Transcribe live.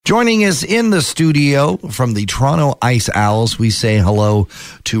Joining us in the studio from the Toronto Ice Owls, we say hello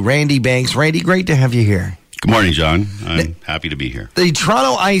to Randy Banks. Randy, great to have you here. Good morning, John. I'm happy to be here. The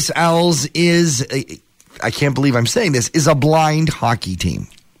Toronto Ice Owls is, I can't believe I'm saying this, is a blind hockey team.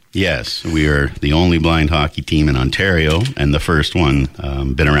 Yes, we are the only blind hockey team in Ontario, and the first one,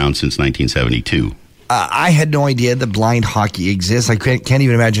 been around since 1972. I had no idea that blind hockey exists. I can't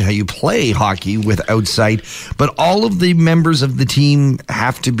even imagine how you play hockey without sight. But all of the members of the team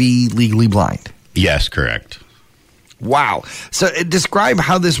have to be legally blind. Yes, correct. Wow. So describe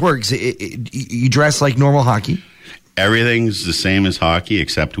how this works. You dress like normal hockey? Everything's the same as hockey,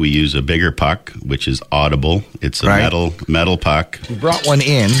 except we use a bigger puck, which is audible. It's a metal puck. You brought one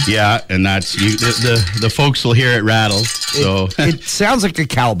in. Yeah, and that's the folks will hear it rattle. So it sounds like a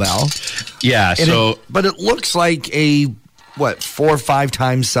cowbell. Yeah. But it looks like a 4 or 5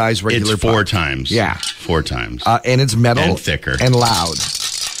 times size regular. It's 4 puck. times. Yeah, 4 times. And it's metal and thicker and loud.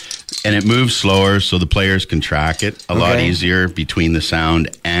 And it moves slower, so the players can track it a lot easier between the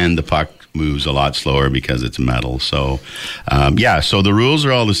sound and the puck. Moves a lot slower because it's metal. So, so the rules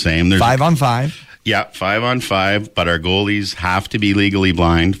are all the same. There's 5-on-5. Yeah, 5-on-5, but our goalies have to be legally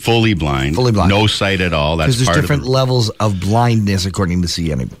blind, fully blind. No sight at all. That's because there's different levels of blindness according to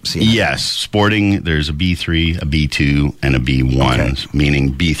CN. Yes, sporting, there's a B3, a B2, and a B1,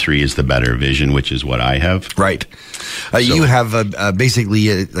 meaning B3 is the better vision, which is what I have. Right. You have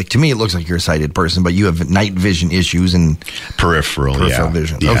basically, to me, it looks like you're a sighted person, but you have night vision issues and peripheral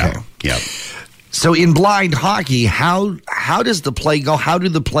vision. Yeah. Okay. Yeah. So in blind hockey, how does the play go? How do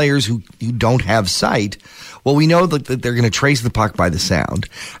the players who don't have sight, well, we know that they're going to trace the puck by the sound.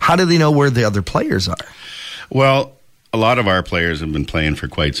 How do they know where the other players are? Well, a lot of our players have been playing for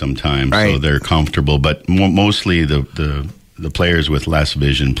quite some time, so they're comfortable. But mostly the players with less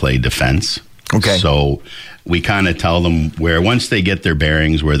vision play defense. Okay. So we kind of tell them where, once they get their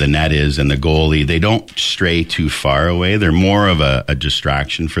bearings, where the net is and the goalie, they don't stray too far away. They're more of a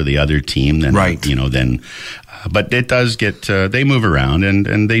distraction for the other team than, but it does get, they move around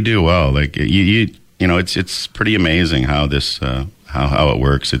and they do well. Like, it's pretty amazing how this, how it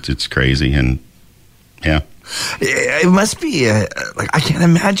works. It's crazy. And yeah. It must be I can't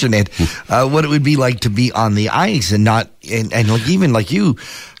imagine it, what it would be like to be on the ice and not, and like, even like you,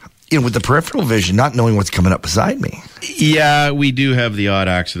 with the peripheral vision, not knowing what's coming up beside me. Yeah, we do have the odd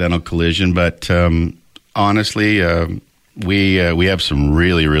accidental collision, but honestly, we have some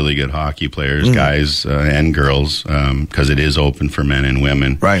really, really good hockey players, guys and girls, because it is open for men and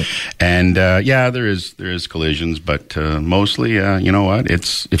women. Right. And there is collisions, but mostly, you know what?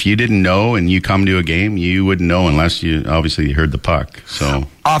 It's, if you didn't know and you come to a game, you wouldn't know unless you obviously heard the puck. So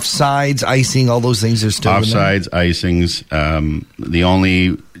offsides, icing, all those things are still offsides, icings. The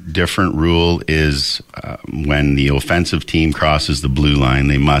only different rule is when the offensive team crosses the blue line,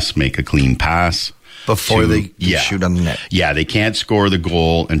 they must make a clean pass before they shoot on the net. Yeah, they can't score the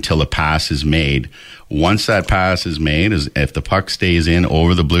goal until a pass is made. Once that pass is made, if the puck stays in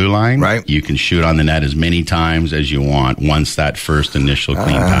over the blue line, you can shoot on the net as many times as you want once that first initial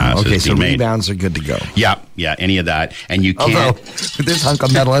clean pass is made. Okay, so rebounds are good to go. Yeah, any of that. And you can't... Although, with this hunk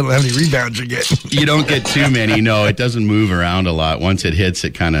of metal, I don't know how many rebounds you get. You don't get too many. No, it doesn't move around a lot. Once it hits,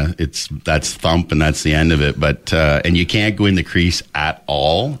 that's thump, and that's the end of it. But and you can't go in the crease at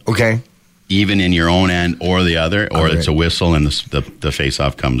all. Okay. Even in your own end or the other, or it's a whistle and the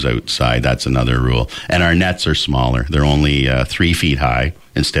face-off comes outside. That's another rule. And our nets are smaller. They're only 3 feet high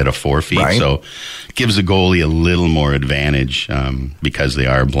instead of 4 feet. Right. So it gives the goalie a little more advantage because they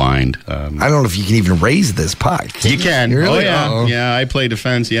are blind. I don't know if you can even raise this puck. You can. Really? Oh, yeah. Uh-oh. Yeah, I play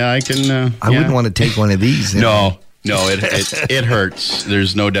defense. Yeah, I can. I wouldn't want to take one of these. No, it hurts.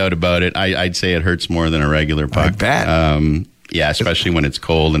 There's no doubt about it. I'd say it hurts more than a regular puck. I bet. Yeah, especially when it's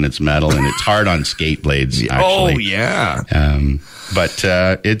cold and it's metal and it's hard on skate blades. Actually. Oh yeah. But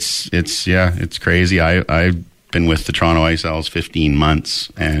it's crazy. I've been with the Toronto Ice Owls 15 months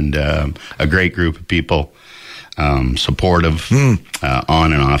and a great group of people, supportive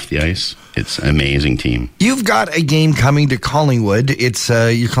on and off the ice. It's an amazing team. You've got a game coming to Collingwood. It's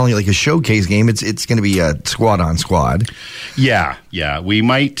you're calling it like a showcase game. It's going to be a squad on squad. Yeah. We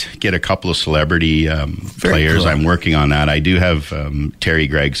might get a couple of celebrity players. Cool. I'm working on that. I do have Terry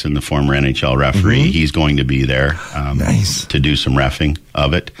Gregson, the former NHL referee. He's going to be there nice. to do some reffing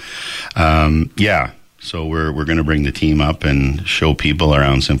of it. So we're going to bring the team up and show people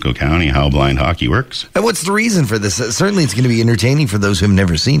around Simcoe County how blind hockey works. And what's the reason for this? Certainly it's going to be entertaining for those who have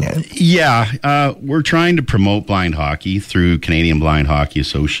never seen it. Yeah, we're trying to promote blind hockey through Canadian Blind Hockey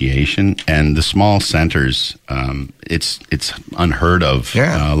Association and the small centers. It's unheard of.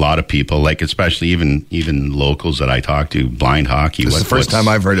 Yeah. A lot of people, like especially even locals that I talk to, blind hockey. This is the first time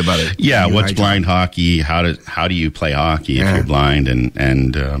I've heard about it. Yeah, what's blind hockey? How do you play hockey if you're blind?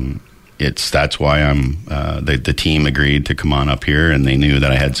 And that's why the team agreed to come on up here, and they knew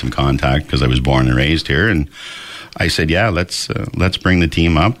that I had some contact because I was born and raised here, and I said, yeah, let's bring the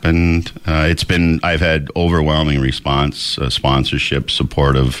team up, and I've had overwhelming response, sponsorship,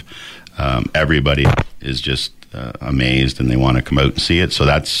 supportive. Everybody is just amazed, and they want to come out and see it. So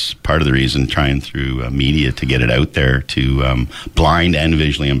that's part of the reason, trying through media to get it out there to blind and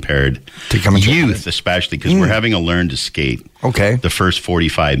visually impaired to come youth, especially because we're having a learn to skate. Okay. The first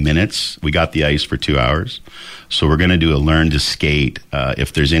 45 minutes, we got the ice for 2 hours. So we're going to do a learn to skate.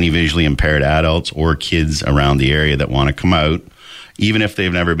 If there's any visually impaired adults or kids around the area that want to come out, even if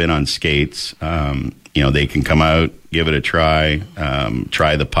they've never been on skates, they can come out, give it a try,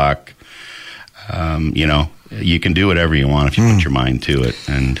 try the puck. You can do whatever you want if you put your mind to it.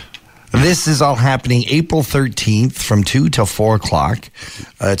 And this is all happening April 13th from 2 till 4 o'clock.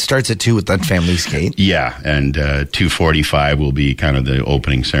 It starts at 2 with that family skate. Yeah, and 2:45 will be kind of the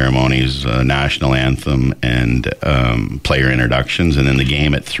opening ceremonies, national anthem, and player introductions, and then the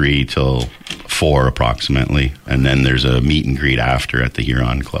game at 3 till 4 approximately. And then there's a meet and greet after at the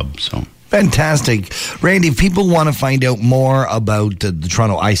Huron Club. So. Fantastic. Randy, if people want to find out more about the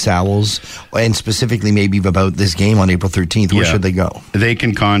Toronto Ice Owls, and specifically maybe about this game on April 13th, where should they go? They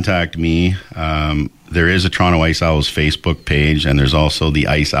can contact me. There is a Toronto Ice Owls Facebook page, and there's also the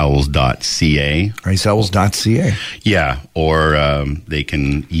iceowls.ca. Iceowls.ca. Yeah, or they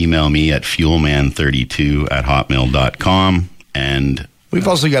can email me at fuelman32@hotmail.com. And we've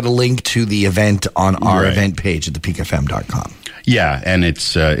also got a link to the event on our event page at thepeakfm.com. Yeah, and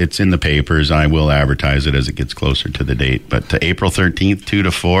it's in the papers. I will advertise it as it gets closer to the date. But to April 13th, 2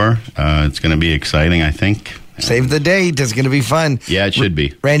 to 4, it's going to be exciting, I think. Save the date. It's going to be fun. Yeah, it should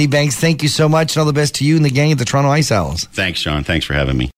be. Randy Banks, thank you so much, and all the best to you and the gang at the Toronto Ice Owls. Thanks, John. Thanks for having me.